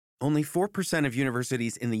Only 4% of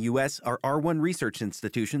universities in the U.S. are R1 research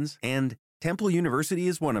institutions, and Temple University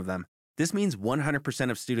is one of them. This means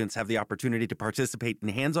 100% of students have the opportunity to participate in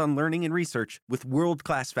hands-on learning and research with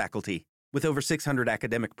world-class faculty. With over 600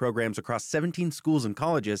 academic programs across 17 schools and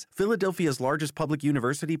colleges, Philadelphia's largest public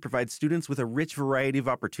university provides students with a rich variety of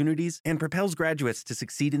opportunities and propels graduates to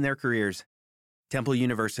succeed in their careers. Temple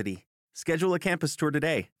University. Schedule a campus tour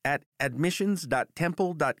today at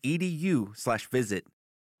admissions.temple.edu/visit.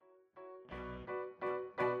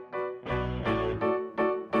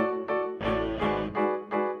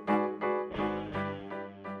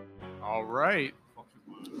 All right.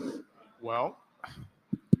 Well,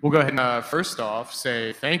 we'll go ahead and first off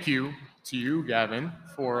say thank you to you, Gavin,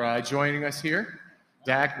 for joining us here.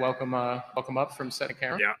 Dak, welcome up from Set a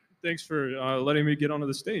Camera. Yeah, thanks for letting me get onto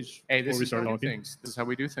the stage. Hey, this is how we do things. This is how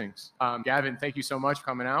we do things. Gavin, thank you so much for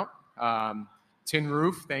coming out. Tin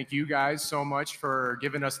Roof, thank you guys so much for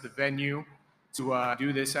giving us the venue to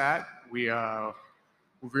do this at. We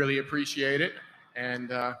really appreciate it.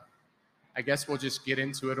 And I guess we'll just get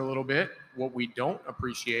into it a little bit. What we don't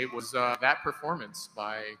appreciate was that performance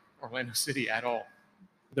by Orlando City at all.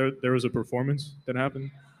 There was a performance that happened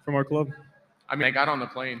from our club. I mean, I got on the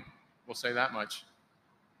plane. We'll say that much.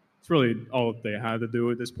 It's really all they had to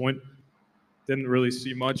do at this point. Didn't really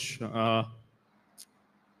see much.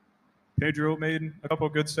 Pedro made a couple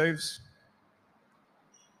good saves.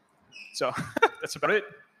 So that's about it.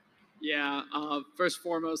 Yeah. First and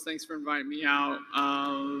foremost, thanks for inviting me out.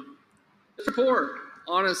 Poor.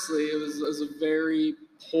 Honestly, it was a very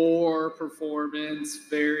poor performance.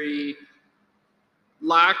 Very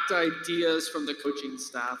lacked ideas from the coaching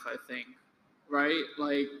staff, I think. Right?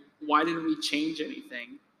 Like, why didn't we change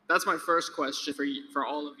anything? That's my first question for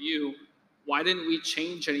all of you. Why didn't we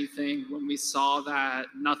change anything when we saw that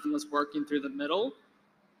nothing was working through the middle?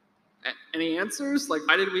 Any answers? Like,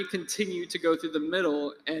 why did we continue to go through the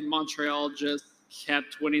middle and Montreal just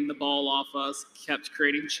kept winning the ball off us, kept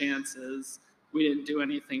creating chances? We didn't do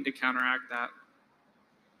anything to counteract that.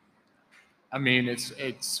 I mean,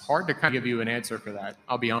 it's hard to kind of give you an answer for that.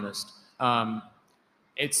 I'll be honest.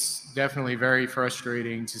 It's definitely very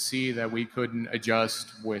frustrating to see that we couldn't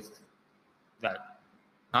adjust with that,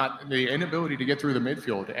 not the inability to get through the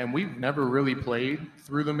midfield. And we've never really played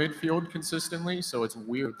through the midfield consistently. So it's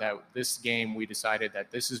weird that this game we decided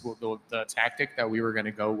that this is what the tactic that we were going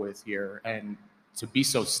to go with here, and to be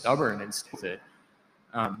so stubborn and stick with it.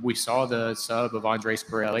 We saw the sub of Andres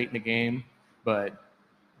Pereira late in the game, but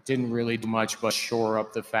didn't really do much but shore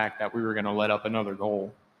up the fact that we were going to let up another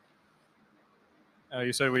goal.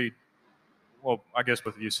 You said I guess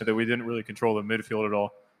you said that we didn't really control the midfield at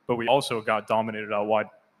all, but we also got dominated out wide.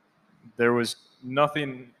 There was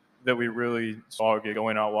nothing that we really saw get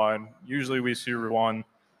going out wide. Usually we see Ruan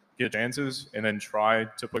get chances and then try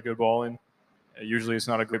to put a good ball in. Usually it's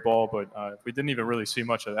not a good ball, but we didn't even really see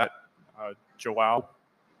much of that. Joao,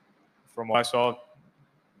 from what I saw,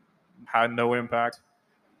 had no impact.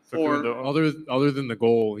 Other than the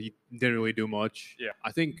goal, he didn't really do much. Yeah.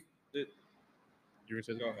 I think You're gonna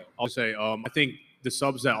say, go ahead. I'll say I think the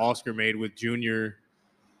subs that Oscar made with Junior,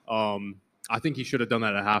 I think he should have done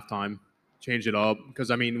that at halftime, change it up, because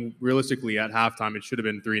I mean realistically at halftime it should have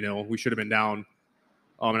been 3-0. We should have been down,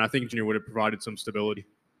 and I think Junior would have provided some stability.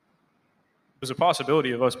 There's a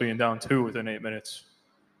possibility of us being down 2 within 8 minutes.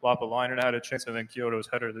 Lapalainen had a chance, and then Kyoto's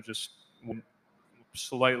header that just went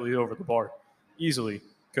slightly over the bar. Easily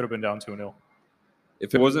could have been down 2-0.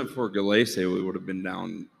 If it wasn't for Galese, we would have been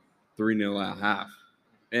down 3-0 at half.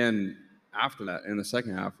 And after that, in the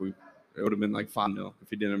second half, it would have been like 5-0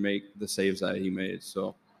 if he didn't make the saves that he made.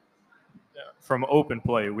 So, from open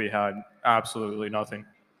play, we had absolutely nothing.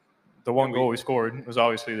 The one goal we scored was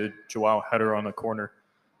obviously the Joao header on the corner.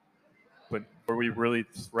 But were we really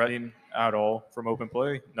threatening at all from open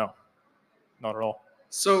play? No, not at all.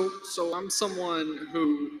 So I'm someone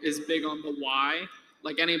who is big on the why.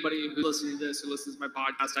 Like anybody who listens to this, who listens to my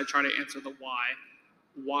podcast, I try to answer the why.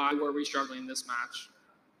 Why were we struggling in this match?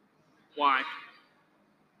 Why?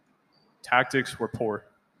 Tactics were poor.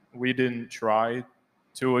 We didn't try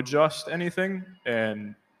to adjust anything,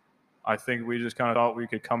 and I think we just kind of thought we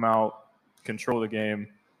could come out, control the game,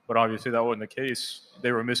 but obviously that wasn't the case.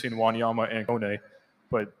 They were missing Wanyama and Kone,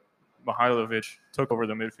 but Mihailovic took over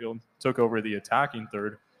the midfield, took over the attacking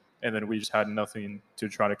third, and then we just had nothing to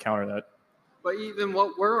try to counter that. But even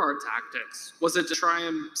what were our tactics? Was it to try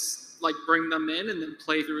and like bring them in and then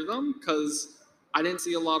play through them? Because I didn't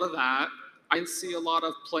see a lot of that. I didn't see a lot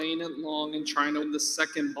of playing it long and trying to win the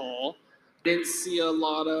second ball. I didn't see a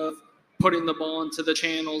lot of putting the ball into the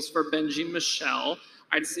channels for Benji Michel.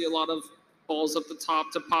 I didn't see a lot of balls up the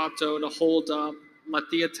top to Pato to hold up let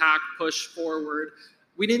the attack push forward.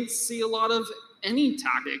 We didn't see a lot of any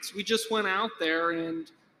tactics. We just went out there and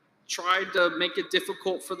tried to make it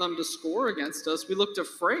difficult for them to score against us. We looked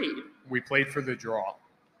afraid. We played for the draw.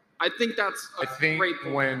 I think that's a I think great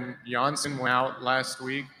point. when Janssen went out last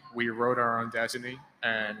week, we wrote our own destiny,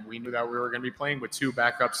 and we knew that we were going to be playing with 2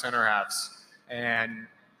 backup center halves. And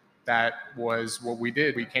that was what we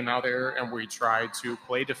did. We came out there and we tried to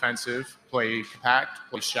play defensive, play compact,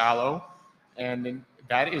 play shallow, and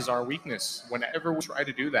that is our weakness. Whenever we try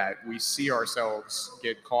to do that, we see ourselves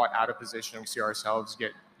get caught out of position. We see ourselves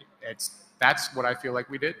that's what I feel like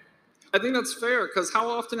we did. I think that's fair, because how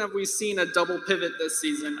often have we seen a double pivot this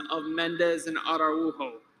season of Mendez and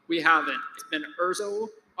Araujo? We haven't. It's been Urso,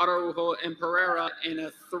 Araujo, and Pereira in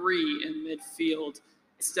a 3 in midfield.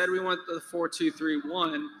 Instead, we went the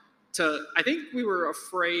 4-2-3-1. I think we were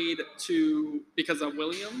afraid because of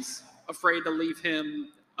Williams, afraid to leave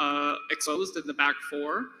him exposed in the back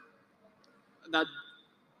 4.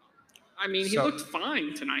 He looked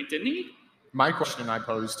fine tonight, didn't he? My question I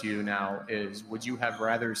pose to you now is, would you have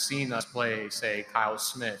rather seen us play, say, Kyle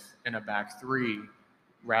Smith in a back 3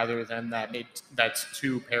 rather than that's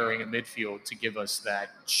 2 pairing in midfield to give us that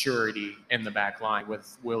surety in the back line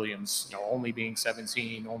with Williams, only being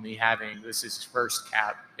 17, this is his first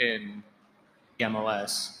cap in the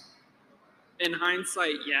MLS? In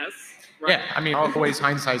hindsight, yes. Right? Yeah, always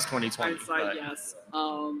hindsight's 2020. Hindsight, yes.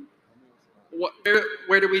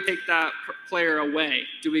 Where do we take that player away?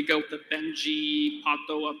 Do we go with the Benji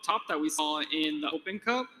Pato up top that we saw in the Open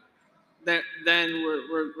Cup? Then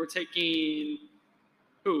we're taking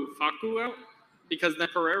Facu out, because then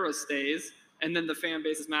Pereira stays, and then the fan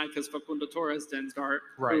base is mad because Facundo Torres didn't start.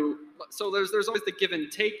 Right. So there's always the give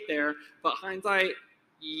and take there. But hindsight,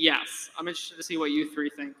 yes. I'm interested to see what you 3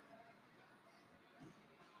 think.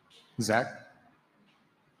 Zach?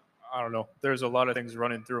 I don't know. There's a lot of things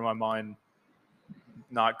running through my mind.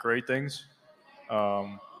 Not great things.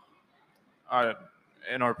 In our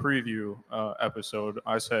preview episode,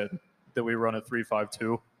 I said that we run a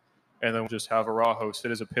 3-5-2, and then we just have Araujo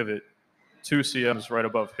sit as a pivot, 2 CMs right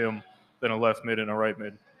above him, then a left mid and a right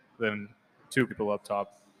mid, then 2 people up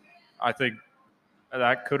top. I think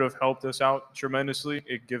that could have helped us out tremendously.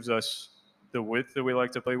 It gives us the width that we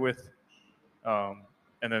like to play with, and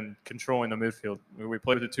then controlling the midfield. We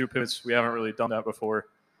play with the 2 pivots. We haven't really done that before.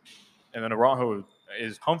 And then Araujo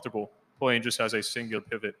is comfortable playing just as a singular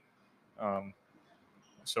pivot.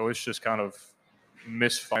 So it's just kind of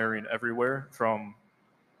misfiring everywhere from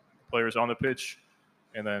players on the pitch.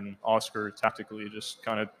 And then Oscar tactically just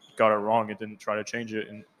kind of got it wrong and didn't try to change it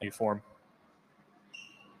in any form.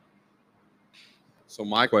 So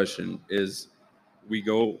my question is, we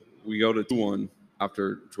go to 2-1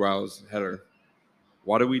 after Joao's header.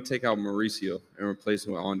 Why do we take out Mauricio and replace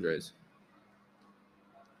him with Andres?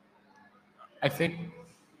 I think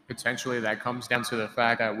potentially that comes down to the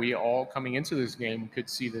fact that we all coming into this game could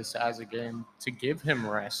see this as a game to give him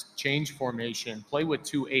rest, change formation, play with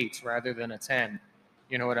 2 8s rather than a 10.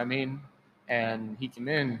 You know what I mean? And he came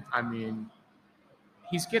in,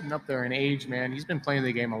 he's getting up there in age, man. He's been playing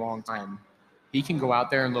the game a long time. He can go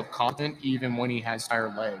out there and look confident even when he has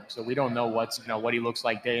tired legs. So we don't know what he looks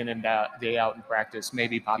like day in and day out in practice.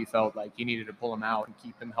 Maybe Bobby felt like he needed to pull him out and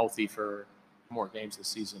keep him healthy for more games this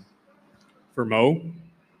season. For Mo?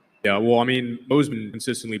 Yeah, well, Mo's been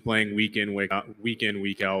consistently playing week in, week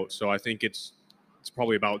out. So I think it's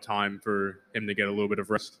probably about time for him to get a little bit of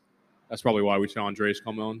rest. That's probably why we saw Andres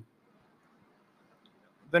come on.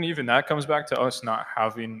 Then even that comes back to us not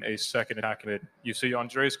having a second attacking mid. You see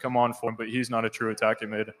Andres come on for him, but he's not a true attacking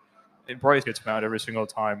mid. And Bryce gets mad every single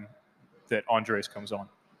time that Andres comes on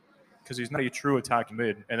because he's not a true attacking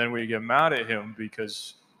mid. And then we get mad at him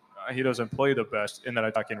because he doesn't play the best in that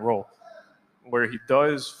attacking role. Where he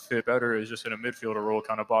does fit better is just in a midfielder role,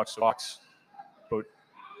 kind of box to box. But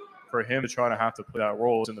for him to try to have to play that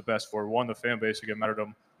role isn't the best for one, the fan base to get mad at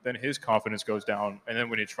him. Then his confidence goes down. And then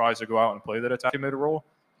when he tries to go out and play that attacking mid role,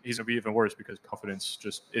 he's going to be even worse because confidence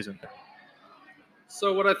just isn't there.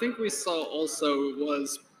 So what I think we saw also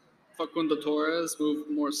was Facundo Torres move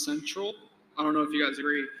more central. I don't know if you guys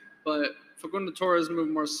agree, but Facundo Torres moved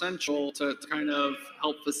more central to kind of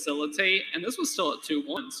help facilitate. And this was still at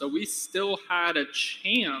 2-1. So we still had a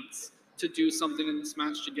chance to do something in this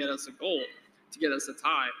match to get us a goal, to get us a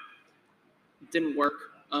tie. It didn't work.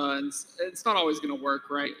 And it's not always going to work,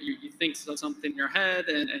 right? You think of something in your head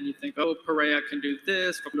and you think, oh, Pereira can do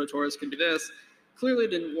this, Facundo Torres can do this. Clearly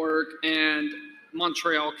didn't work. And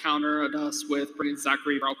Montreal countered us with bringing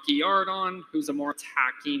Zachary Brauchiard on, who's a more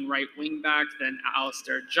attacking right wing back than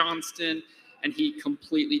Alistair Johnston, and he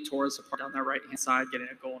completely tore us apart on that right-hand side, getting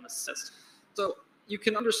a goal and assist. So, you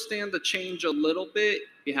can understand the change a little bit.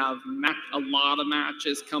 We have a lot of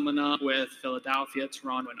matches coming up with Philadelphia,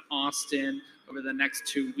 Toronto, and Austin over the next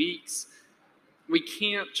 2 weeks. We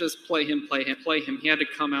can't just play him. He had to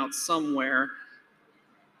come out somewhere.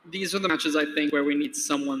 These are the matches, I think, where we need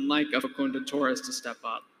someone like a Facundo Torres to step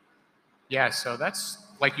up. Yeah, so that's,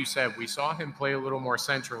 like you said, we saw him play a little more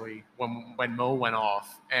centrally when Mo went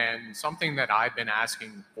off. And something that I've been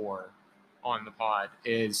asking for on the pod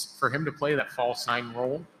is for him to play that false nine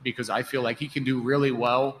role, because I feel like he can do really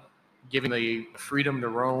well given the freedom to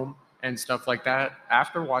roam and stuff like that.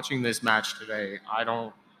 After watching this match today, I'm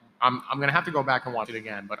going to have to go back and watch it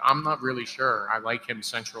again, but I'm not really sure I like him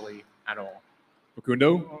centrally at all.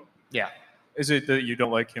 Facundo? Yeah. Is it that you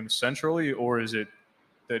don't like him centrally, or is it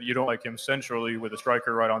that you don't like him centrally with a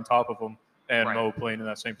striker right on top of him and Right. Mo playing in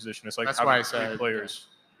that same position? It's like That's why I having three said players.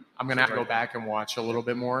 I'm going to have to go back and watch a little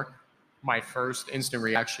bit more. My first instant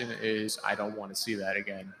reaction is I don't want to see that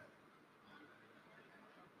again.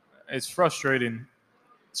 It's frustrating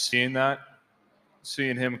seeing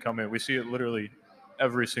him come in. We see it literally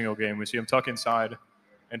every single game. We see him tuck inside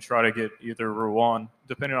and try to get either Ruan,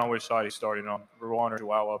 depending on which side he's starting on, Ruan or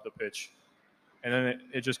Joao up the pitch. And then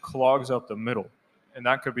it just clogs up the middle. And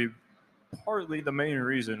that could be partly the main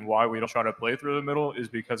reason why we don't try to play through the middle, is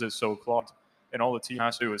because it's so clogged. And all the team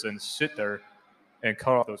has to do is then sit there and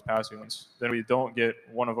cut off those passing lanes. Then we don't get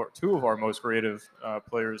two of our most creative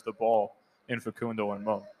players the ball in Facundo and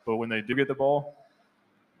Mo. But when they do get the ball,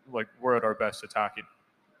 like, we're at our best attacking.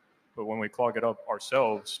 But when we clog it up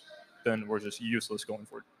ourselves, then we're just useless going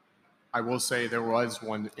forward. I will say there was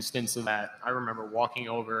one instance of that. I remember walking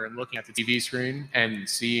over and looking at the TV screen and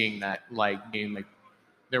seeing that game. Like,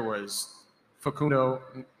 there was Facundo,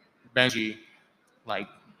 Benji,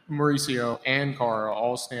 Mauricio, and Cara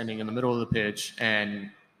all standing in the middle of the pitch, and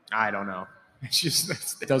I don't know. It's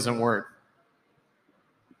just, it doesn't work.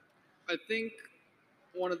 I think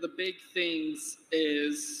one of the big things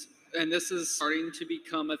is, and this is starting to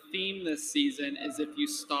become a theme this season, is if you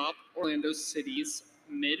stop Orlando City's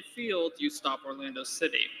midfield, you stop Orlando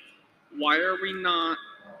City. Why are we not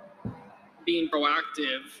being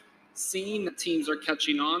proactive, seeing that teams are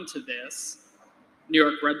catching on to this? New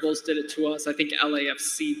York Red Bulls did it to us. I think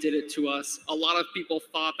LAFC did it to us. A lot of people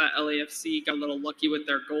thought that LAFC got a little lucky with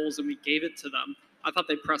their goals and we gave it to them. I thought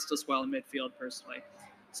they pressed us well in midfield, personally.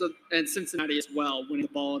 So, and Cincinnati as well, winning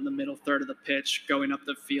the ball in the middle third of the pitch, going up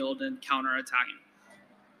the field and counterattacking.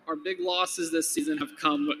 Our big losses this season have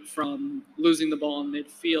come from losing the ball in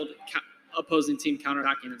midfield, opposing team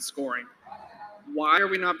counterattacking and scoring. Why are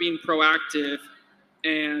we not being proactive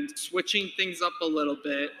and switching things up a little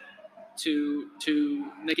bit to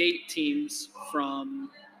negate teams from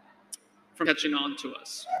catching on to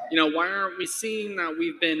us? Why aren't we seeing that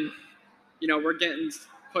we've been, we're getting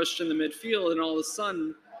pushed in the midfield, and all of a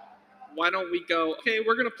sudden, why don't we go, okay,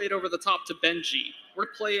 we're going to play it over the top to Benji. We're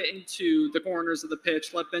going to play it into the corners of the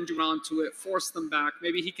pitch, let Benji run onto it, force them back.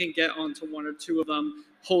 Maybe he can get onto one or two of them,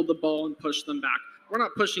 hold the ball, and push them back. We're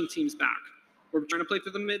not pushing teams back. We're trying to play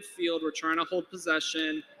through the midfield. We're trying to hold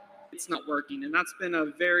possession. It's not working. And that's been a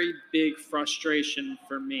very big frustration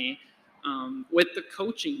for me with the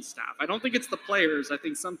coaching staff. I don't think it's the players. I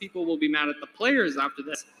think some people will be mad at the players after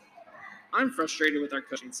this. I'm frustrated with our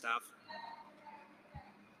coaching staff.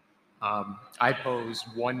 I pose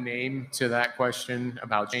one name to that question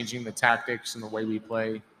about changing the tactics and the way we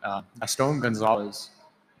play. Gaston Gonzalez.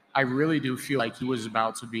 I really do feel like he was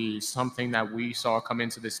about to be something that we saw come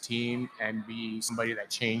into this team and be somebody that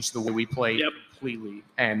changed the way we play completely.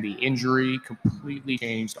 And the injury completely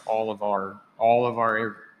changed all of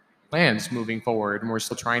our plans moving forward, and we're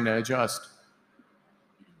still trying to adjust.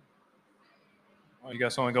 You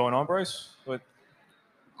got something going on, Bryce? But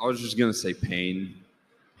I was just gonna say pain.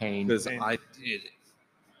 Because I did.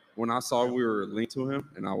 When I saw we were linked to him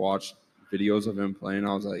and I watched videos of him playing,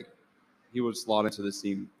 I was like, he would slot into this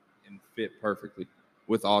team and fit perfectly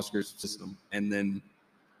with Oscar's system. And then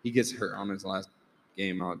he gets hurt on his last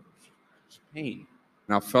game. Pain.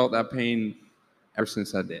 And I felt that pain ever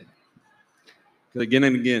since that day. Because again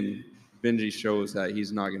and again, Benji shows that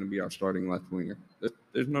he's not going to be our starting left winger.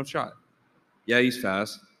 There's no shot. Yeah, he's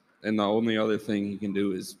fast. And the only other thing he can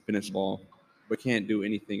do is finish the ball, but can't do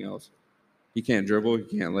anything else. He can't dribble.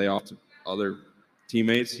 He can't lay off to other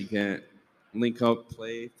teammates. He can't link up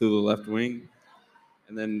play through the left wing.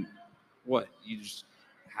 And then what? You just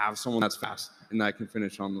have someone that's fast and that can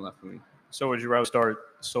finish on the left wing. So would you rather start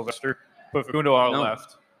Sylvester, put Facundo out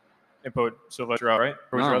left, and put Sylvester out right?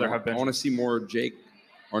 Or would you rather have Benji? I want to see more Jake,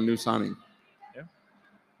 our new signing.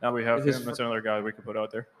 Now we have him. That's another guy we could put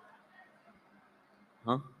out there.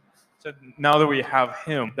 Huh? So now that we have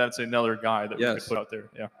him, that's another guy that we Yes. could put out there.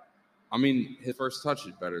 Yeah. I mean, his first touch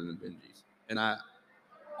is better than Benji's, and that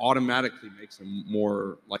automatically makes him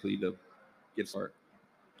more likely to get start.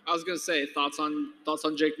 I was gonna say thoughts on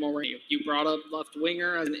Jake Mulroney. You brought up left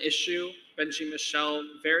winger as an issue. Benji Michel,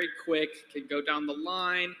 very quick, can go down the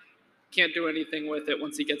line. Can't do anything with it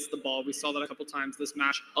once he gets the ball. We saw that a couple times this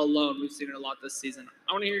match alone. We've seen it a lot this season.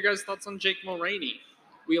 I want to hear your guys' thoughts on Jake Mulroney.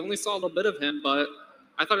 We only saw a little bit of him, but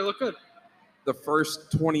I thought he looked good. The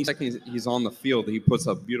first 20 seconds he's on the field, he puts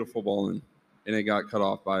a beautiful ball in, and it got cut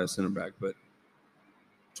off by a center back. But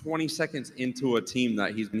 20 seconds into a team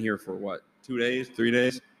that he's been here for, 2 days, 3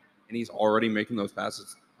 days, and he's already making those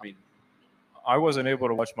passes. I mean, I wasn't able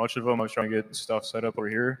to watch much of him. I was trying to get stuff set up over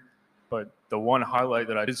here. But the one highlight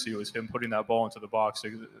that I did see was him putting that ball into the box.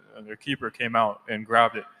 And the keeper came out and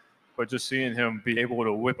grabbed it. But just seeing him be able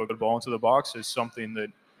to whip a good ball into the box is something that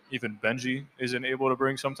even Benji isn't able to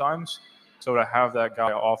bring sometimes. So to have that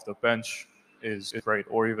guy off the bench is great,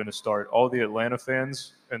 or even to start. All the Atlanta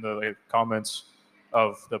fans in the comments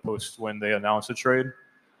of the post when they announced the trade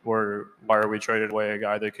were, why are we traded away a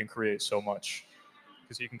guy that can create so much?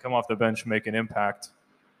 Because he can come off the bench, make an impact,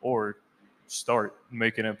 or start,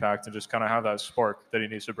 make an impact, and just kind of have that spark that he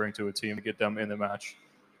needs to bring to a team to get them in the match.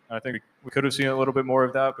 And I think we could have seen a little bit more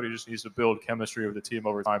of that, but he just needs to build chemistry with the team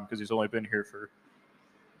over time because he's only been here for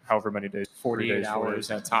however many days. 48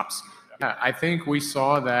 hours at tops. Yeah, I think we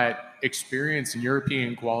saw that experience and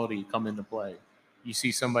European quality come into play. You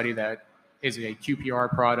see somebody that is a QPR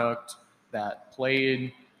product that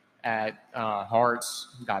played at Hearts,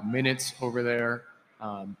 got minutes over there.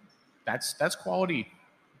 That's quality.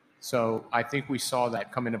 So I think we saw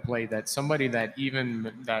that come into play, that somebody that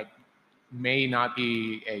may not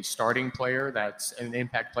be a starting player, that's an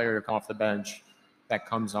impact player to come off the bench, that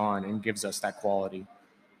comes on and gives us that quality.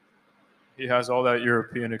 He has all that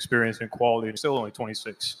European experience and quality, and still only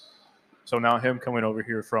 26. So now him coming over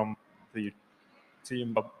here from the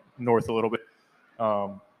team up north a little bit,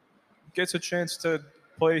 gets a chance to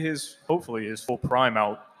play hopefully his full prime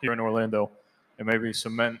out here in Orlando, and maybe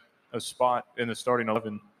cement a spot in the starting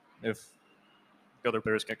 11 if the other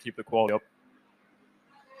players can't keep the quality up.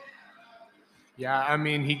 Yeah, I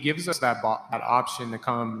mean, he gives us that option to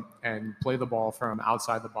come and play the ball from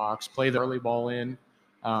outside the box, play the early ball in.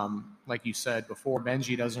 Like you said before,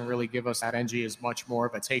 Benji doesn't really give us that. Benji is much more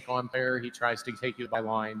of a take-on player. He tries to take you by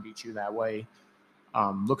line, beat you that way.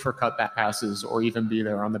 Look for cutback passes or even be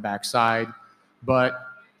there on the backside. But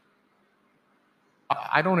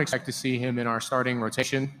I don't expect to see him in our starting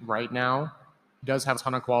rotation right now. He does have a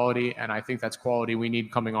ton of quality, and I think that's quality we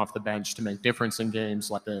need coming off the bench to make difference in games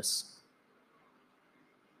like this.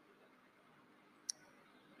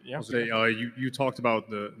 Yeah. You talked about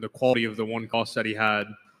the quality of the one cost that he had,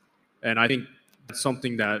 and I think that's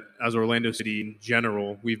something that, as Orlando City in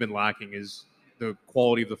general, we've been lacking, is the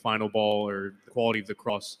quality of the final ball or the quality of the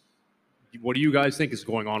cross. What do you guys think is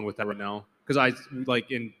going on with that right now? Because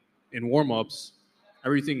in warm-ups,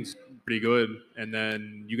 everything's pretty good, and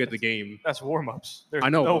then you get the game. That's warm-ups. There's I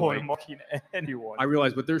know, no but one marking anyone. I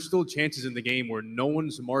realize, but there's still chances in the game where no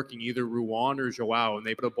one's marking either Ruan or Joao, and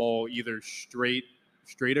they put a ball either straight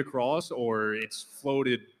across or it's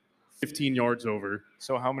floated 15 yards over.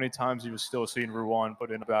 So how many times have you still seen Ruan put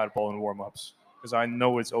in a bad ball in warm-ups? Because I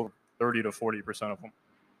know it's over 30 to 40% of them.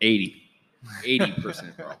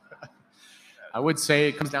 80%, bro. I would say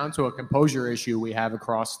it comes down to a composure issue we have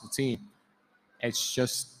across the team. It's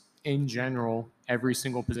just, in general, every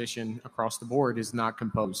single position across the board is not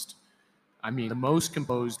composed. I mean, the most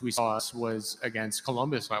composed we saw us was against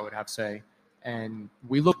Columbus, I would have to say, and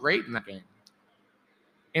we looked great in that game.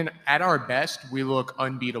 And at our best, we look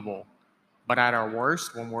unbeatable. But at our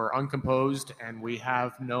worst, when we're uncomposed and we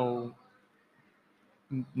have no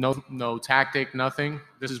tactic, nothing,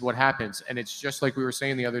 this is what happens. And it's just like we were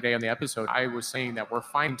saying the other day on the episode. I was saying that we're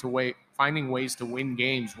finding ways to win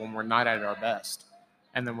games when we're not at our best.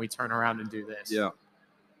 And then we turn around and do this. Yeah.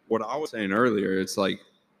 What I was saying earlier, it's like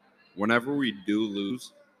whenever we do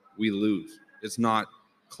lose, we lose. It's not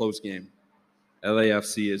close game.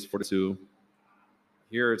 LAFC is 4-2.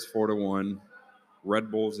 Here it's 4-1.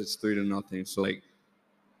 Red Bulls, it's 3-0. So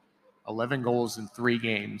 11 goals in 3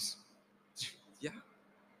 games. Yeah.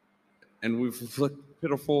 And we've looked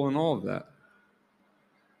pitiful in all of that.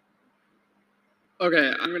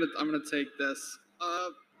 Okay, I'm gonna take this. I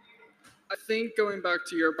think going back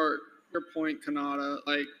to your point,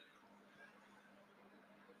 Kanata,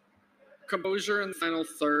 composure in the final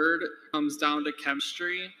third comes down to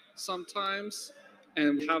chemistry sometimes,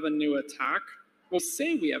 and we have a new attack. We'll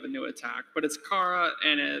say we have a new attack, but it's Kara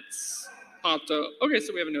and it's Pato. Okay,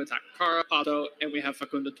 so we have a new attack. Kara, Pato, and we have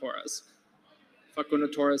Facundo Torres. Facundo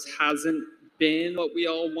Torres hasn't been what we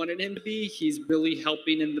all wanted him to be. He's really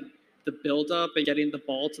helping in the build-up and getting the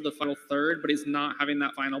ball to the final third, but he's not having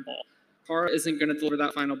that final ball. Kara isn't going to deliver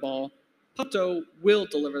that final ball. Pato will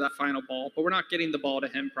deliver that final ball, but we're not getting the ball to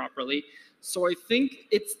him properly. So I think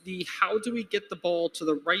it's the how do we get the ball to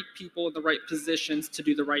the right people in the right positions to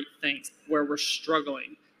do the right things where we're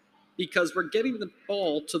struggling. Because we're getting the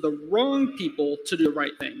ball to the wrong people to do the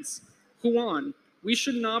right things. Juan, we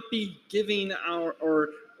should not be giving or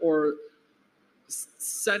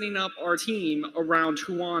setting up our team around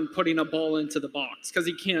Juan putting a ball into the box because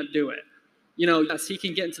he can't do it. Yes, he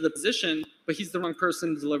can get into the position, but he's the wrong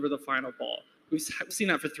person to deliver the final ball. We've seen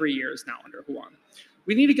that for 3 years now under Juan.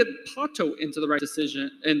 We need to get Pato into the right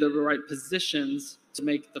positions to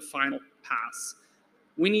make the final pass.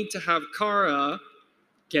 We need to have Kara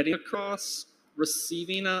getting across,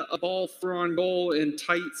 receiving a ball through on goal in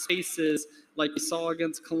tight spaces like we saw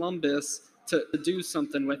against Columbus to do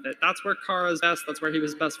something with it. That's where Kara's best. That's where he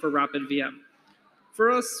was best for Rapid VM.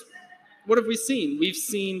 For us, what have we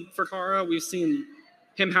seen? For Kara, we've seen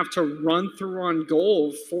him have to run through on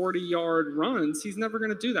goal 40-yard runs. He's never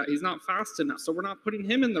going to do that. He's not fast enough. So we're not putting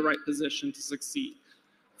him in the right position to succeed.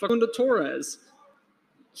 Facundo Torres,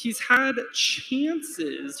 he's had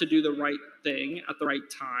chances to do the right thing at the right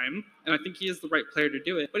time, and I think he is the right player to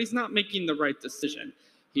do it, but he's not making the right decision.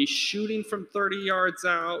 He's shooting from 30 yards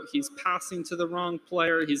out. He's passing to the wrong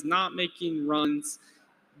player. He's not making runs.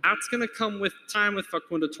 That's going to come with time with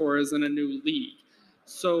Facundo Torres in a new league.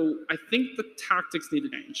 So I think the tactics need to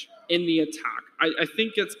change in the attack. I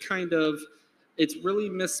think it's really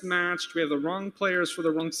mismatched. We have the wrong players for the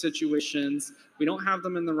wrong situations. We don't have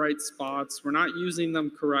them in the right spots. We're not using them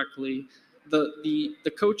correctly. The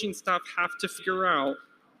coaching staff have to figure out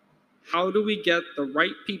how do we get the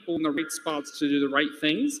right people in the right spots to do the right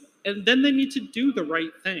things, and then they need to do the right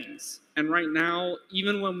things. And right now,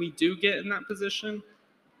 even when we do get in that position,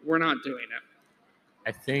 we're not doing it.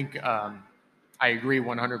 I think I agree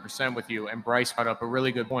 100% with you. And Bryce brought up a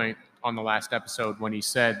really good point on the last episode when he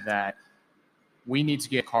said that we need to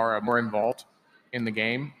get Kara more involved in the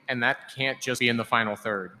game, and that can't just be in the final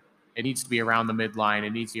third. It needs to be around the midline. It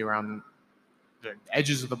needs to be around the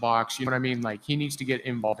edges of the box. You know what I mean? Like, he needs to get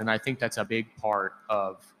involved, and I think that's a big part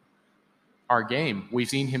of our game. We've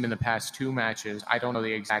seen him in the past 2 matches. I don't know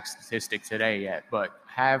the exact statistic today yet, but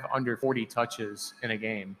have under 40 touches in a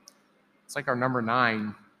game. It's like our number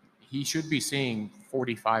 9. He should be seeing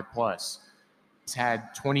 45 plus. He's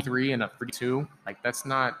had 23 and a 32. Like, that's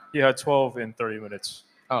not. He had 12 in 30 minutes.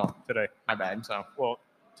 Oh, today. My bad. So, well,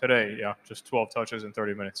 today, yeah, just 12 touches in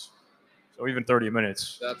 30 minutes. So even 30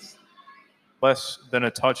 minutes. That's less than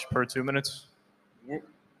a touch per 2 minutes.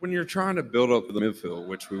 When you're trying to build up the midfield,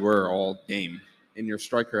 which we were all game, and your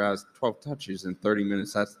striker has 12 touches in 30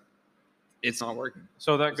 minutes, it's not working.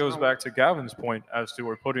 So that goes back to Gavin's point as to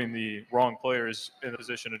we're putting the wrong players in a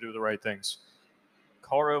position to do the right things.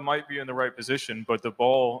 Kara might be in the right position, but the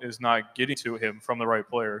ball is not getting to him from the right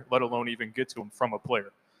player, let alone even get to him from a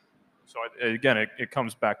player. So again, it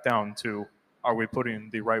comes back down to, are we putting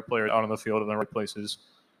the right player out on the field in the right places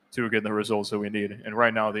to get the results that we need? And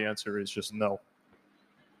right now the answer is just no.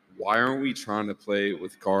 Why aren't we trying to play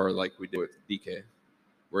with Kara like we did with DK,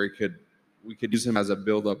 where we could use him as a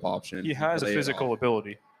build-up option? He has a physical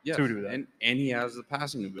ability to do that. And he has the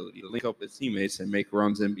passing ability to link up with teammates and make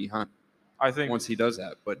runs in behind. I think once he does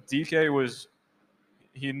that, but DK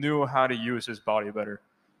he knew how to use his body better.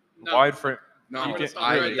 No. Wide frame. No,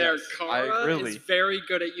 right there. Kara is very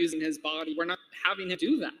good at using his body. We're not having him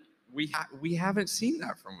do that. We haven't seen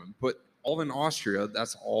that from him. But all in Austria,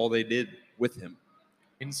 that's all they did with him.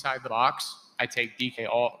 Inside the box, I take DK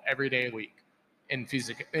every day of the week. In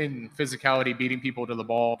physicality, beating people to the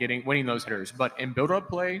ball, winning those hitters. But in build-up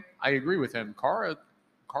play, I agree with him. Kara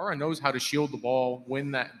knows how to shield the ball,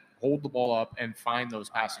 hold the ball up, and find those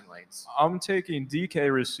passing lanes. I'm taking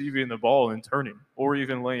DK receiving the ball and turning, or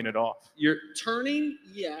even laying it off. You're turning,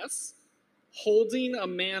 yes. Holding a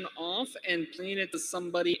man off and playing it to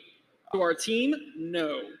somebody to our team,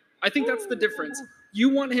 no. I think that's the difference.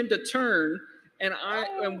 You want him to turn, and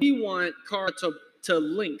we want Kara to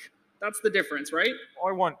link. That's the difference, right?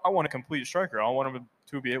 I want a complete striker. I want him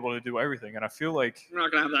to be able to do everything, and I feel like we're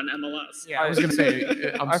not gonna have that in MLS. Yeah, I was gonna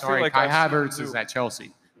say, I'm sorry, Kai Havertz is at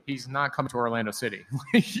Chelsea. He's not coming to Orlando City.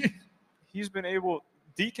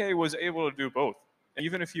 DK was able to do both.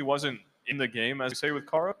 Even if he wasn't in the game, as you say with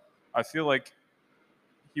Kara, I feel like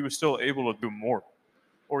he was still able to do more.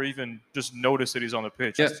 Or even just notice that he's on the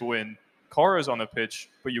pitch. Yeah. When Kara's on the pitch,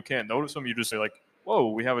 but you can't notice him, you just say like, whoa,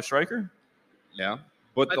 we have a striker? Yeah.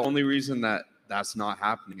 But the only reason that that's not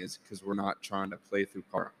happening is because we're not trying to play through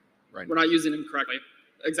Kara right We're now. not using him correctly.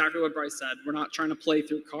 Exactly what Bryce said. We're not trying to play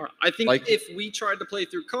through Kara. I think Like- if we tried to play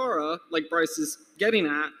through Kara, like Bryce is getting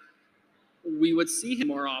at, we would see him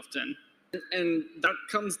more often. And that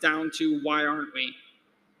comes down to why aren't we?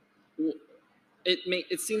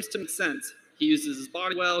 It seems to make sense. He uses his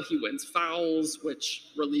body well. He wins fouls,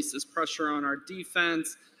 which releases pressure on our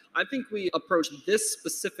defense. I think we approached this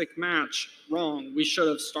specific match wrong. We should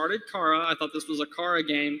have started Kara. I thought this was a Kara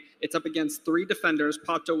game. It's up against 3 defenders.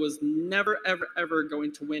 Pato was never, ever, ever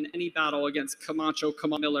going to win any battle against Camacho,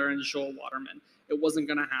 Kamal Miller, and Joel Waterman. It wasn't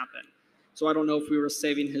going to happen. So I don't know if we were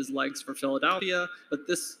saving his legs for Philadelphia, but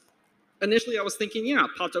this initially I was thinking, yeah,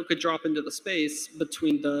 Pato could drop into the space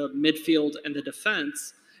between the midfield and the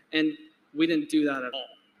defense, and we didn't do that at all.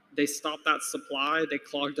 They stopped that supply. They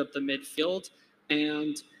clogged up the midfield,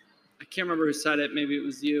 and I can't remember who said it. Maybe it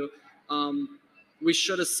was you. We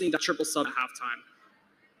should have seen that triple sub at halftime.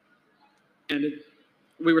 And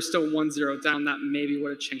we were still 1-0 down. That maybe would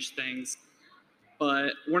have changed things.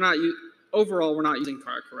 But overall, we're not using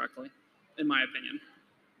Kara correctly, in my opinion.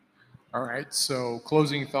 All right. So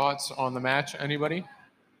closing thoughts on the match. Anybody?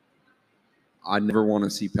 I never want to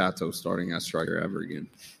see Pato starting as striker ever again.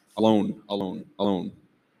 Alone. Okay.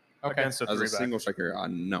 Against a As a 3-back. single striker,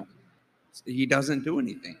 no. He doesn't do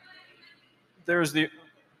anything. There's it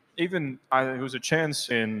was a chance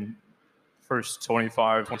in first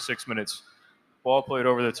 25, 26 minutes. Ball played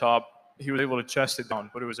over the top. He was able to chest it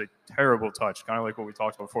down, but it was a terrible touch, kind of like what we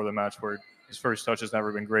talked about before the match, where his first touch has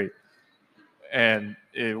never been great. And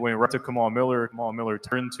it went right to Kamal Miller. Kamal Miller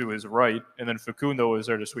turned to his right, and then Facundo was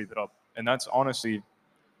there to sweep it up. And that's honestly,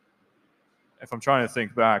 if I'm trying to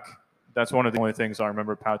think back, that's one of the only things I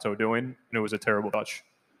remember Pato doing, and it was a terrible touch.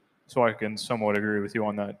 So I can somewhat agree with you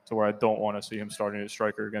on that, to where I don't want to see him starting as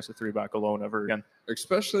striker against a 3-back alone ever again.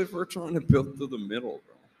 Especially if we're trying to build through the middle,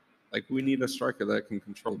 bro. Like, we need a striker that can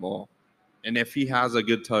control the ball. And if he has a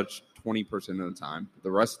good touch 20% of the time,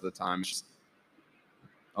 the rest of the time, it's just,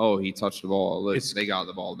 oh, he touched the ball. Look, they got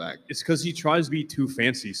the ball back. It's because he tries to be too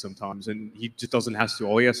fancy sometimes, and he just doesn't have to.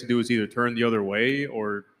 All he has to do is either turn the other way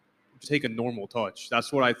or take a normal touch.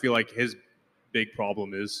 That's what I feel like his big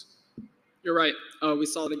problem is. You're right. We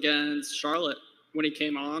saw it against Charlotte when he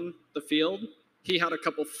came on the field. He had a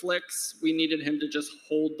couple flicks. We needed him to just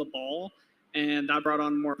hold the ball, and that brought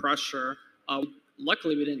on more pressure.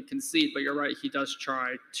 Luckily, we didn't concede, but you're right. He does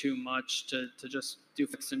try too much to just do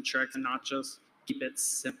flicks and tricks and not just keep it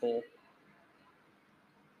simple.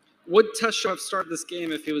 Would Tesho have started this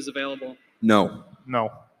game if he was available? No.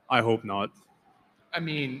 No. I hope not. I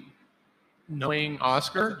mean, knowing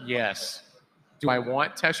Oscar, yes. Do I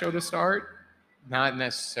want Tesho to start? Not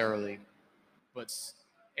necessarily. But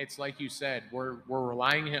it's like you said, we're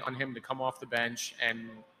relying on him to come off the bench and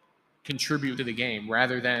contribute to the game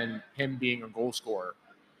rather than him being a goal scorer.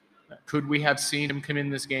 Could we have seen him come in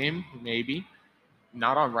this game? Maybe.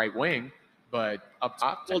 Not on right wing, but up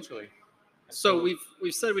top, potentially. So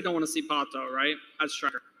we've said we don't want to see Pato, right? As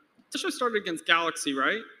striker. Tesho started against Galaxy,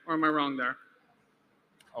 right? Or am I wrong there?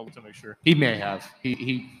 I'll look to make sure. He may have.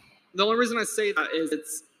 He The only reason I say that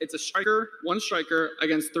is it's a striker, one striker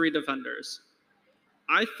against 3 defenders.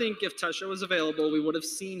 I think if Tesho was available, we would have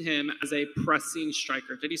seen him as a pressing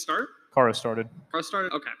striker. Did he start? Kara started. Kara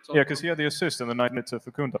started? Okay. So Yeah, because he had the assist in the 9 minutes of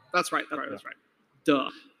Facundo. That's right. Duh.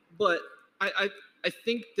 But I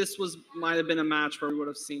think this might have been a match where we would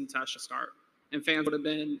have seen Tesho start. And fans would have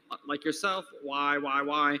been like yourself,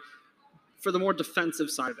 why? For the more defensive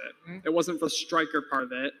side of it. It wasn't for the striker part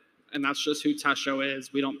of it. And that's just who Tesho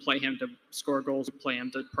is. We don't play him to score goals. We play him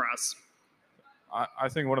to press. I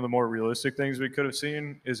think one of the more realistic things we could have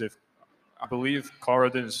seen is if, I believe Kara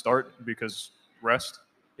didn't start because rest.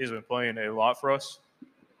 He's been playing a lot for us.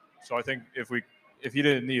 So I think if he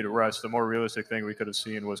didn't need a rest, the more realistic thing we could have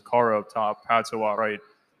seen was Kara up top, Pato out right,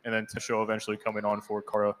 and then Tesho eventually coming on for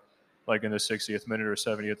Kara, like in the 60th minute or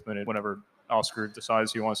 70th minute, whenever Oscar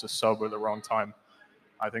decides he wants to sub at the wrong time.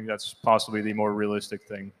 I think that's possibly the more realistic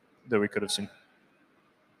thing that we could have seen.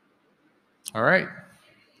 All right.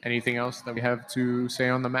 Anything else that we have to say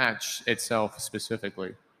on the match itself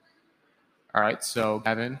specifically? All right. So,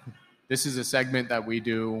 Evan, this is a segment that we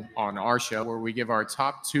do on our show where we give our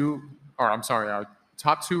top 2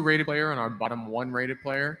 rated player and our bottom 1 rated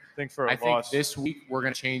player. I think think this week we're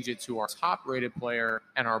going to change it to our top rated player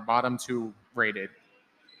and our bottom 2 rated.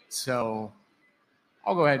 So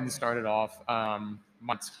I'll go ahead and start it off.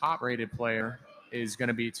 My top rated player is going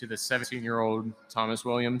to be to the 17-year-old Thomas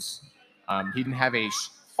Williams. He didn't have a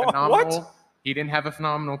He didn't have a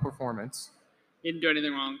phenomenal performance. He didn't do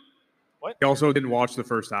anything wrong. He also didn't watch the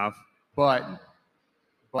first half. But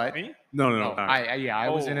But Me? No. I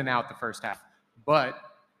was in and out the first half. But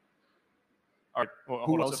All right. Well, who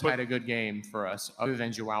hold on. else So put- had a good game for us other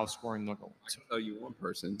than Joao scoring the goal? I can tell you one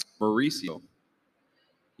person, Mauricio.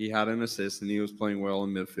 He had an assist and he was playing well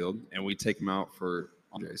in midfield, and we take him out for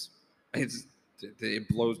Andres. It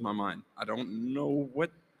blows my mind. I don't know what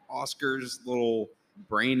Oscar's little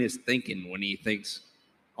brain is thinking when he thinks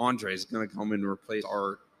Andre is going to come and replace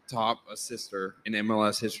our top assister in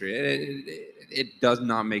MLS history. It does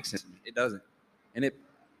not make sense. It doesn't. And it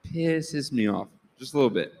pisses me off just a little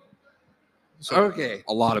bit. Okay.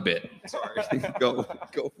 A lot of bit. Sorry. Go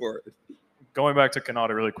for it. Going back to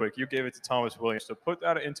Canada really quick, you gave it to Thomas Williams. To put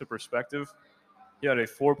that into perspective, he had a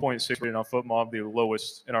 4.6 rating on FootMob, the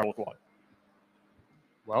lowest in our whole squad.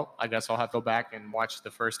 Well, I guess I'll have to go back and watch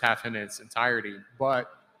the first half in its entirety.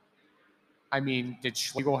 But I mean, did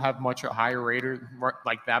Schlegel have much a higher rating,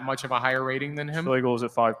 like that much of a higher rating than him? Schlegel is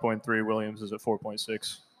at 5.3, Williams is at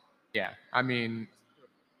 4.6. Yeah, I mean,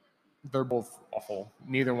 they're both awful.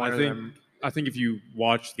 Neither one of them. I think if you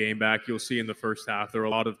watch the game back, you'll see in the first half there were a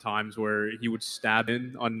lot of times where he would stab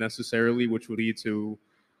in unnecessarily, which would lead to,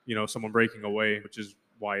 someone breaking away, which is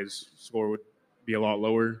why his score would be a lot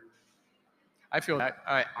lower. I feel that.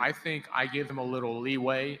 I think I give him a little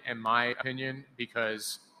leeway, in my opinion,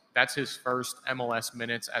 because that's his first MLS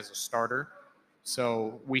minutes as a starter.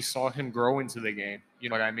 So we saw him grow into the game. You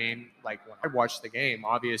know what I mean? Like when I watched the game,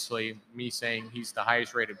 obviously me saying he's the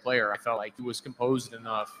highest rated player, I felt like he was composed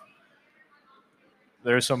enough.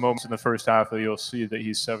 There's some moments in the first half that you'll see that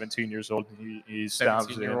he's 17 years old. He's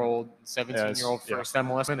 17-year-old first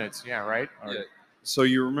MLS minutes. Yeah, right? Yeah. So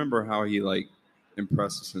you remember how he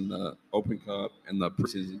impressed us in the Open Cup and the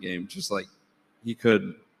preseason game? Just like he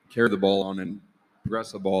could carry the ball on and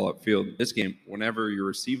progress the ball upfield. This game, whenever you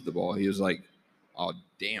receive the ball, he was like, "Oh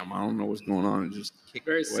damn, I don't know what's going on," and just kick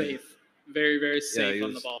Very it away. safe. Very, very safe he on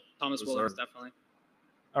the was- ball. Thomas was Williams, there. definitely.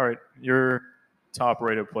 All right, your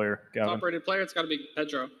top-rated player, Gavin. Top-rated player, it's got to be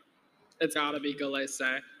Pedro. It's got to be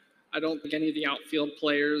Galese. I don't think any of the outfield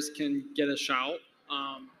players can get a shout.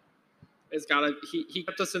 It's got to. He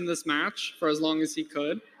kept us in this match for as long as he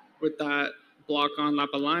could with that block on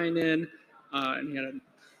Lapalainen, and he had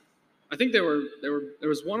I think there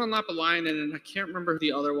was one on Lapalainen, and I can't remember who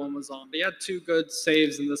the other one was on. But he had two good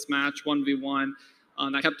saves in this match, 1v1,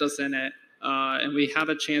 that kept us in it, and we had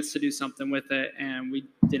a chance to do something with it, and we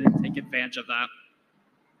didn't take advantage of that.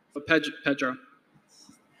 But Pedro.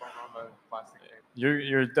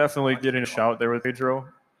 You're definitely getting a shout there with Pedro.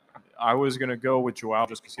 I was going to go with Joao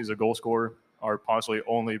just because he's a goal scorer, our possibly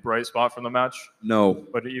only bright spot from the match. No.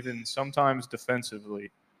 But even sometimes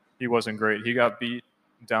defensively, he wasn't great. He got beat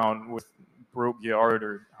down with broke yard,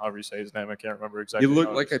 or however you say his name. I can't remember exactly. He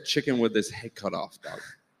looked like a chicken with his head cut off, dog.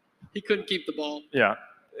 He couldn't keep the ball. Yeah.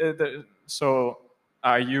 So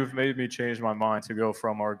you've made me change my mind to go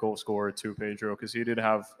from our goal scorer to Pedro because he did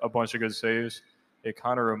have a bunch of good saves. It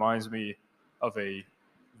kind of reminds me of a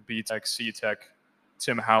B-Tech, C-Tech,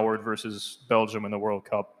 Tim Howard versus Belgium in the World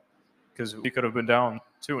Cup because we could have been down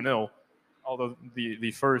 2-0. Although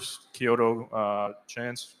the first Kyoto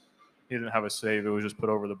chance, he didn't have a save. It was just put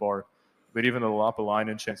over the bar. But even the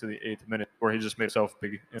Lapalainen chance in the 8th minute where he just made himself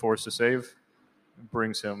big and forced to save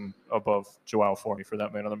brings him above Joao for me for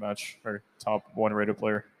that man of the match, or top one rated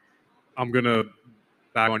player. I'm going to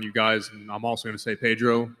back on you guys, and I'm also going to say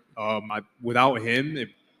Pedro. Without him,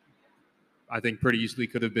 I think pretty easily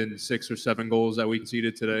could have been 6 or 7 goals that we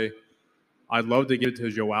conceded today. I'd love to give it to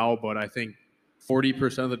Joao, but I think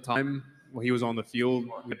 40% of the time when he was on the field,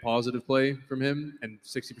 we had positive play from him, and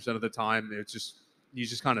 60% of the time he's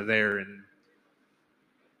just kind of there and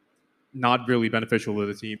not really beneficial to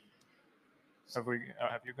the team. Have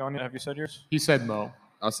you gone? Have you said yours? He said Mo.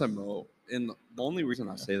 I said Mo. And the only reason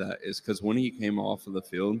I say that is because when he came off of the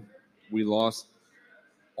field, we lost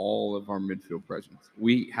all of our midfield presence.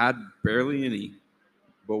 We had barely any,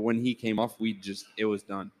 but when he came off, it was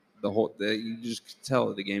done. You just could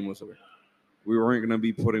tell the game was over. We weren't going to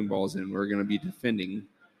be putting balls in. We were going to be defending,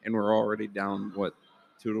 and we're already down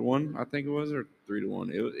 2-1, I think it was, or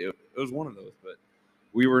 3-1. It was one of those, but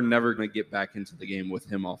we were never going to get back into the game with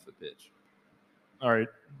him off the pitch. All right.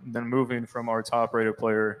 Then moving from our top-rated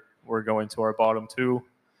player, we're going to our bottom two.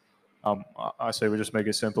 I say we just make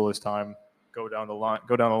it simple this time. Go down the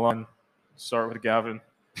line. Start with Gavin,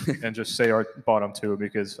 and just say our bottom two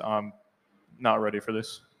because I'm not ready for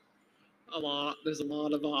this. There's a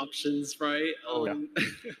lot of options, right? Oh, yeah.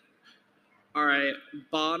 All right,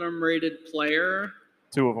 bottom rated player.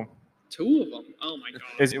 2 of them. 2 of them. Oh my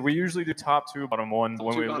god. We usually do top 2, bottom 1.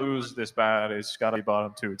 When we bottom lose 1. this bad, it's got to be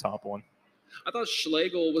bottom 2, top 1. I thought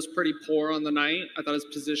Schlegel was pretty poor on the night. I thought his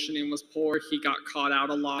positioning was poor. He got caught out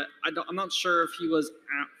a lot. I'm not sure if he was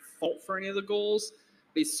at fault for any of the goals,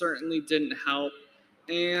 but he certainly didn't help.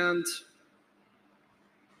 And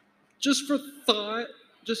just for thought,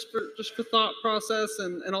 just for thought process,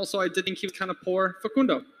 and also I did think he was kind of poor.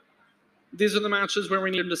 Facundo. These are the matches where we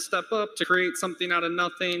need him to step up, to create something out of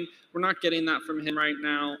nothing. We're not getting that from him right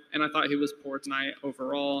now, and I thought he was poor tonight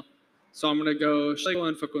overall. So I'm going to go Schlegel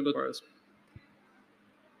and Facundo Torres.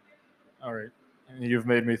 All right. And you've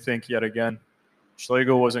made me think yet again.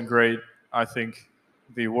 Schlegel wasn't great. I think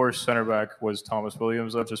the worst center back was Thomas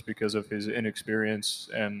Williams, though, just because of his inexperience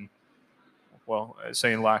and, well,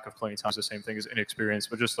 saying lack of playing time is the same thing as inexperience,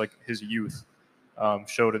 but just like his youth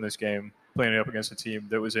showed in this game, playing up against a team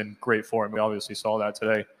that was in great form. We obviously saw that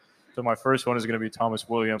today. So my first one is going to be Thomas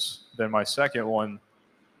Williams. Then my second one,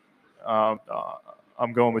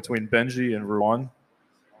 I'm going between Benji and Ruan.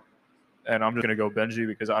 And I'm just going to go Benji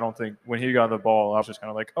because I don't think when he got the ball, I was just kind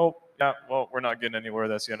of like, oh, yeah, well, we're not getting anywhere.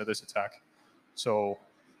 That's the end of this attack. So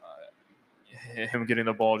him getting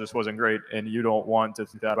the ball just wasn't great. And you don't want to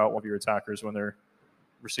think that about one of your attackers when they're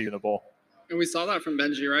receiving the ball. And we saw that from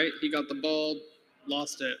Benji, right? He got the ball,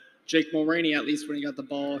 lost it. Jake Mulroney, at least when he got the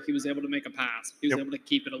ball, he was able to make a pass. He was able to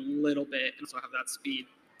keep it a little bit and also have that speed.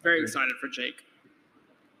 Very excited for Jake.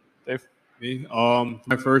 Dave? Me?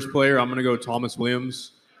 My first player, I'm going to go Thomas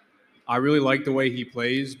Williams. I really like the way he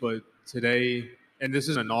plays, but today, and this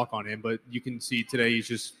isn't a knock on him, but you can see today he's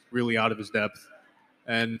just really out of his depth.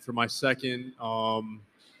 And for my second, I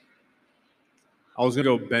was going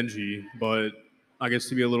to go Benji, but I guess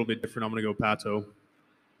to be a little bit different, I'm going to go Pato.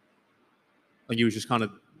 Like he was just kind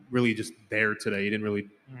of really just there today. He didn't really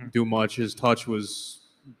do much. His touch was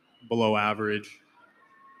below average.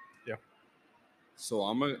 Yeah. So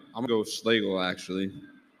I'm gonna go Schlegel. Actually,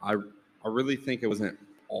 I really think it wasn't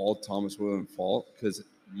all Thomas Williams' fault because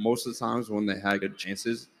most of the times when they had good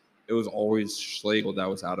chances, it was always Schlegel that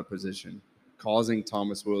was out of position, causing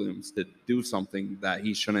Thomas Williams to do something that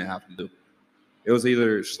he shouldn't have to do. It was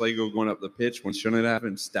either Schlegel going up the pitch when shouldn't have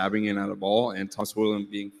and stabbing in at a ball, and Thomas Williams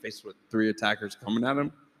being faced with 3 attackers coming at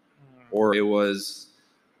him, or it was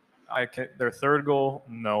their third goal,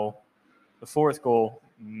 no. The fourth goal,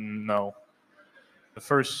 no. The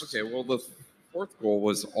first. Okay, well, the fourth goal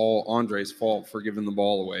was all Andre's fault for giving the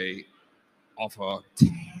ball away off a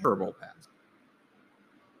terrible pass.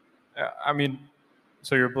 I mean,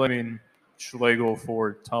 so you're blaming Schlegel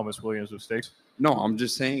for Thomas Williams' mistakes? No, I'm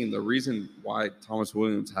just saying the reason why Thomas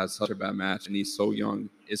Williams has such a bad match and he's so young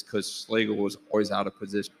is because Schlegel was always out of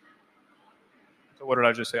position. So what did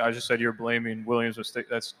I just say? I just said you're blaming Williams' mistake.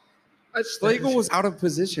 Schlegel was out of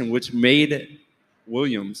position, which made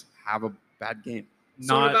Williams have a bad game.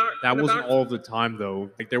 That wasn't all the time, though.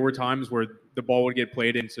 Like there were times where the ball would get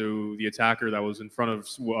played into the attacker that was in front of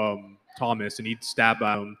Thomas, and he'd stab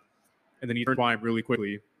at him, and then he'd turn by him really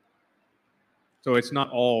quickly. So it's not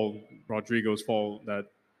all Rodrigo's fault that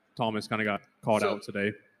Thomas kind of got caught out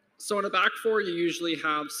today. So in a back four, you usually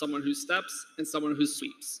have someone who steps and someone who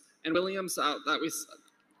sweeps. And Williams,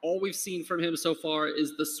 all we've seen from him so far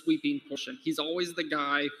is the sweeping portion. He's always the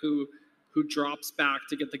guy who drops back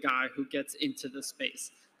to get the guy who gets into the space.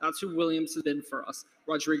 That's who Williams has been for us.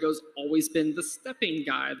 Rodrigo's always been the stepping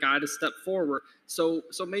guy, the guy to step forward. So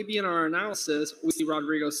maybe in our analysis, we see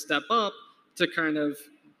Rodrigo step up to kind of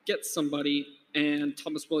get somebody and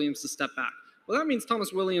Thomas Williams to step back. Well, that means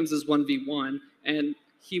Thomas Williams is 1v1, and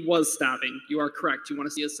he was stabbing. You are correct. You want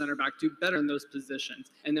to see a center back do better in those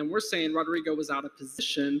positions. And then we're saying Rodrigo was out of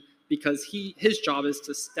position because his job is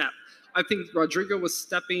to step. I think Rodrigo was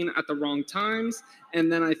stepping at the wrong times, and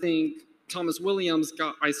then I think Thomas Williams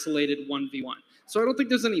got isolated 1v1. So I don't think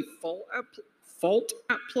there's any fault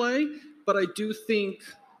at play, but I do think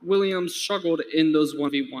Williams struggled in those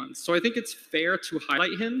 1v1s. So I think it's fair to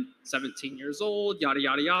highlight him. 17 years old, yada,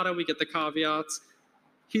 yada, yada. We get the caveats.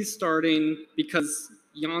 He's starting because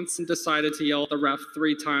Janssen decided to yell at the ref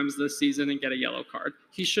 3 times this season and get a yellow card.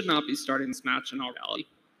 He should not be starting this match in all reality.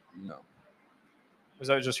 No. Was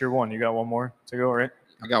that just your one? You got one more to go, right?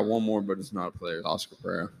 I got one more, but it's not a player. Oscar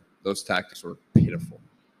Pereira. Those tactics were pitiful.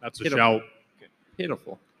 That's a shout.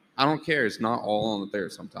 Pitiful. I don't care. It's not all on the player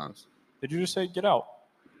sometimes. Did you just say get out?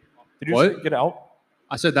 Did you What? say get out?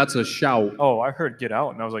 I said that's a shout. Oh, I heard get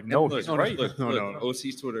out, and I was like, no, he's right. Look, No.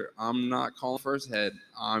 OC's Twitter. I'm not calling for his head.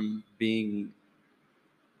 I'm being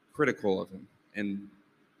critical of him and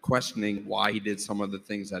questioning why he did some of the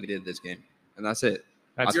things that he did this game. And that's it.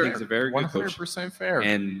 I think he's a very good coach. 100% fair.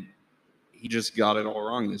 And he just got it all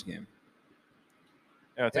wrong this game.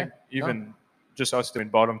 Yeah, I think even just us doing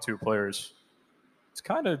bottom 2 players, it's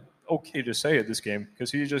kind of okay to say at this game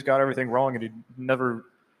because he just got everything wrong and he never.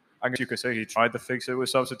 I guess you could say he tried to fix it with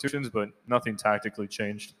substitutions, but nothing tactically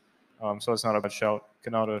changed. So it's not a bad shout.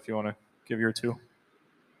 Kanata, if you want to give your 2.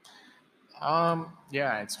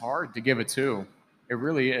 Yeah, it's hard to give it 2. It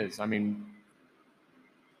really is. I mean,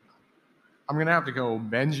 I'm gonna have to go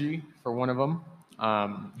Benji for one of them.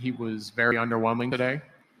 He was very underwhelming today.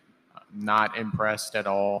 Not impressed at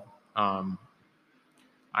all. I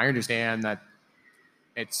understand that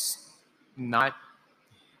it's not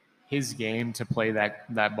his game to play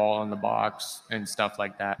that ball in the box and stuff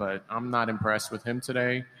like that, but I'm not impressed with him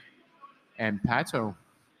today. And Pato,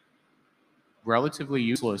 relatively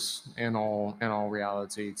useless in all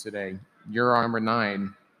reality today. You're our number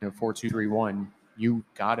 9, 4-2-3-1. You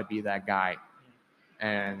got to be that guy.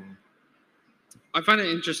 And I find it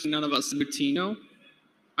interesting none of us knew Tino.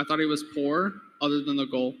 I thought he was poor other than the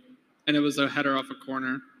goal, and it was a header off a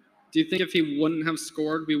corner. Do you think if he wouldn't have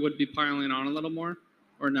scored, we would be piling on a little more,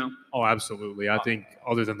 or no? Oh, absolutely. I think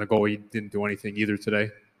other than the goal, he didn't do anything either today.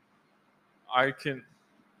 I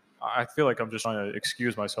feel like I'm just trying to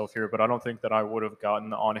excuse myself here, but I don't think that I would have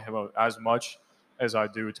gotten on him as much as I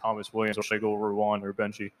do Thomas Williams or Shego Ruan or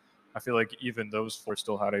Benji. I feel like even those 4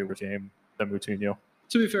 still had a worse game than Moutinho.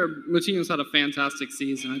 To be fair, Moutinho's had a fantastic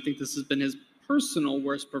season. I think this has been his personal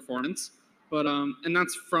worst performance, but and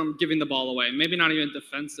that's from giving the ball away. Maybe not even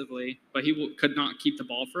defensively, but he could not keep the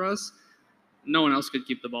ball for us. No one else could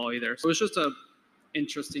keep the ball either. So it was just a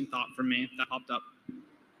interesting thought for me that popped up.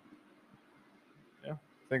 Yeah,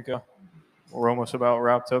 I think we're almost about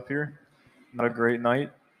wrapped up here. Not a great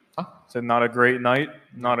night. Said not a great night,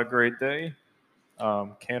 not a great day.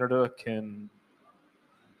 Canada can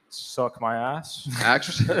suck my ass.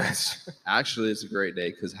 Actually, it's a great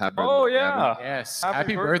day because happy. Oh yeah, yes,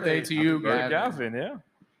 happy birthday to you, Gavin. Yeah.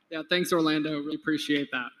 Yeah, thanks, Orlando. Really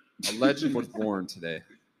appreciate that. A legend was born today.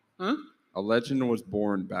 Huh? A legend was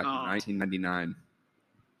born back in 1999.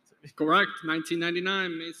 Correct.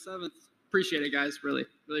 1999, May 7th. Appreciate it, guys. Really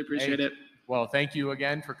appreciate it. Well, thank you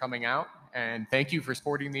again for coming out, and thank you for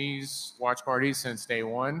supporting these watch parties since day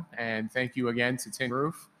one. And thank you again to Tin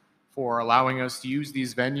Roof for allowing us to use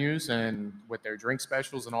these venues and with their drink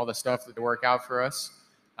specials and all the stuff that they work out for us.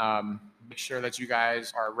 Make sure that you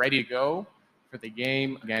guys are ready to go for the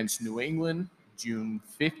game against New England, June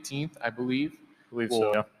 15th, I believe.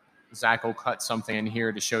 So, yeah. Zach will cut something in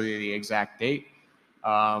here to show you the exact date.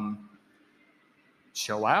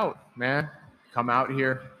 Show out, man. Come out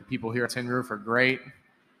here. The people here at Tin Roof are great.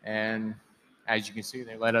 And as you can see,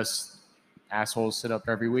 they let us assholes sit up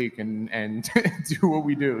every week and do what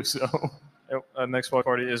we do. So next watch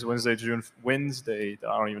party is Wednesday.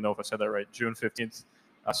 I don't even know if I said that right. June 15th,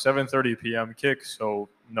 7:30 p.m. kick. So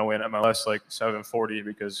no MLS like 7:40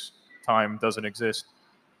 because time doesn't exist.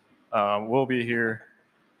 We'll be here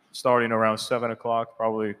starting around 7 o'clock,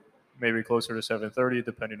 probably maybe closer to 7:30,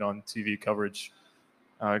 depending on TV coverage.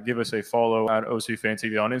 Give us a follow at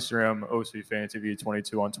OCFanTV on Instagram,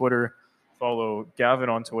 OCFanTV22 on Twitter. Follow Gavin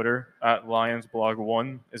on Twitter at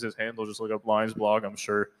LionsBlog1 is his handle. Just look up LionsBlog. I'm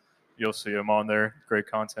sure you'll see him on there. Great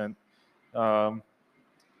content. 4-1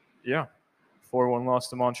 loss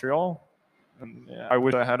to Montreal. And I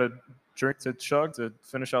wish I had a drink to chug to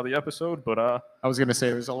finish out the episode, but I was going to say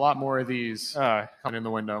there's a lot more of these coming in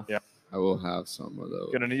the window. Yeah. I will have some of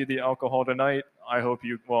those. Gonna need the alcohol tonight. I hope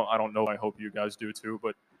you. Well, I don't know. I hope you guys do too.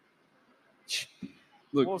 But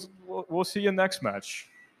look, we'll see you next match.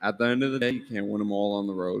 At the end of the day, you can't win them all on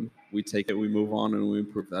the road. We take it, we move on, and we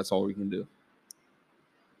improve. That's all we can do.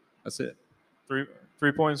 That's it.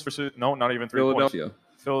 3 points versus not even 3 Philadelphia. points.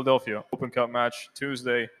 Philadelphia Open Cup match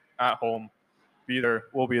Tuesday at home. Be there.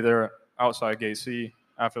 We'll be there outside Gate C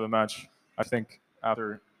after the match. I think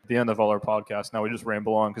after the end of all our podcasts. Now we just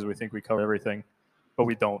ramble on because we think we cover everything, but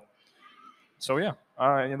we don't. So yeah,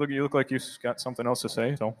 you look like you got something else to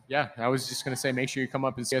say. So yeah, I was just gonna say, make sure you come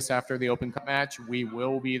up and see us after the Open Cup match. We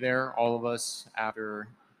will be there, all of us, after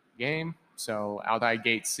game. So outside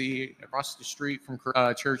Gate C, across the street from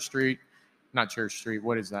Church Street. Not Church Street.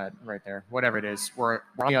 What is that right there? Whatever it is, we're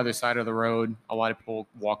on the other side of the road. A lot of people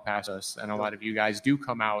walk past us, and a lot of you guys do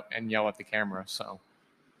come out and yell at the camera. So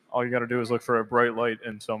all you got to do is look for a bright light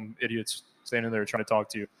and some idiots standing there trying to talk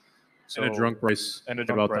to you. So, and a drunk Bryce. And a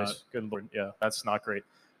drunk Bryce. Good Lord. Yeah, that's not great.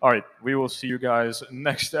 All right, we will see you guys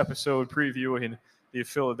next episode previewing the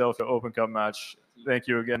Philadelphia Open Cup match. Thank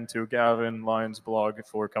you again to Gavin, Lions Blog,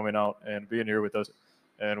 for coming out and being here with us.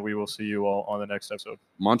 And we will see you all on the next episode.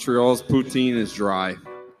 Montreal's poutine is dry.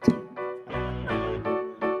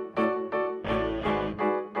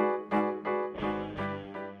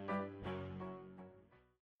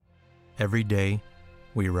 Every day,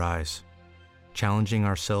 we rise, challenging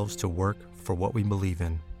ourselves to work for what we believe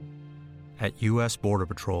in. At U.S. Border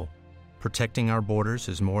Patrol, protecting our borders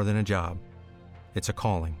is more than a job. It's a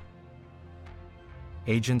calling.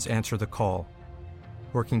 Agents answer the call,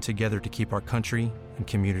 working together to keep our country and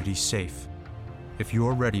communities safe. If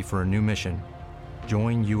you're ready for a new mission,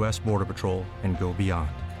 join U.S. Border Patrol and go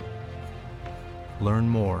beyond. Learn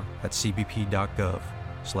more at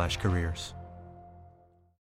cbp.gov/careers.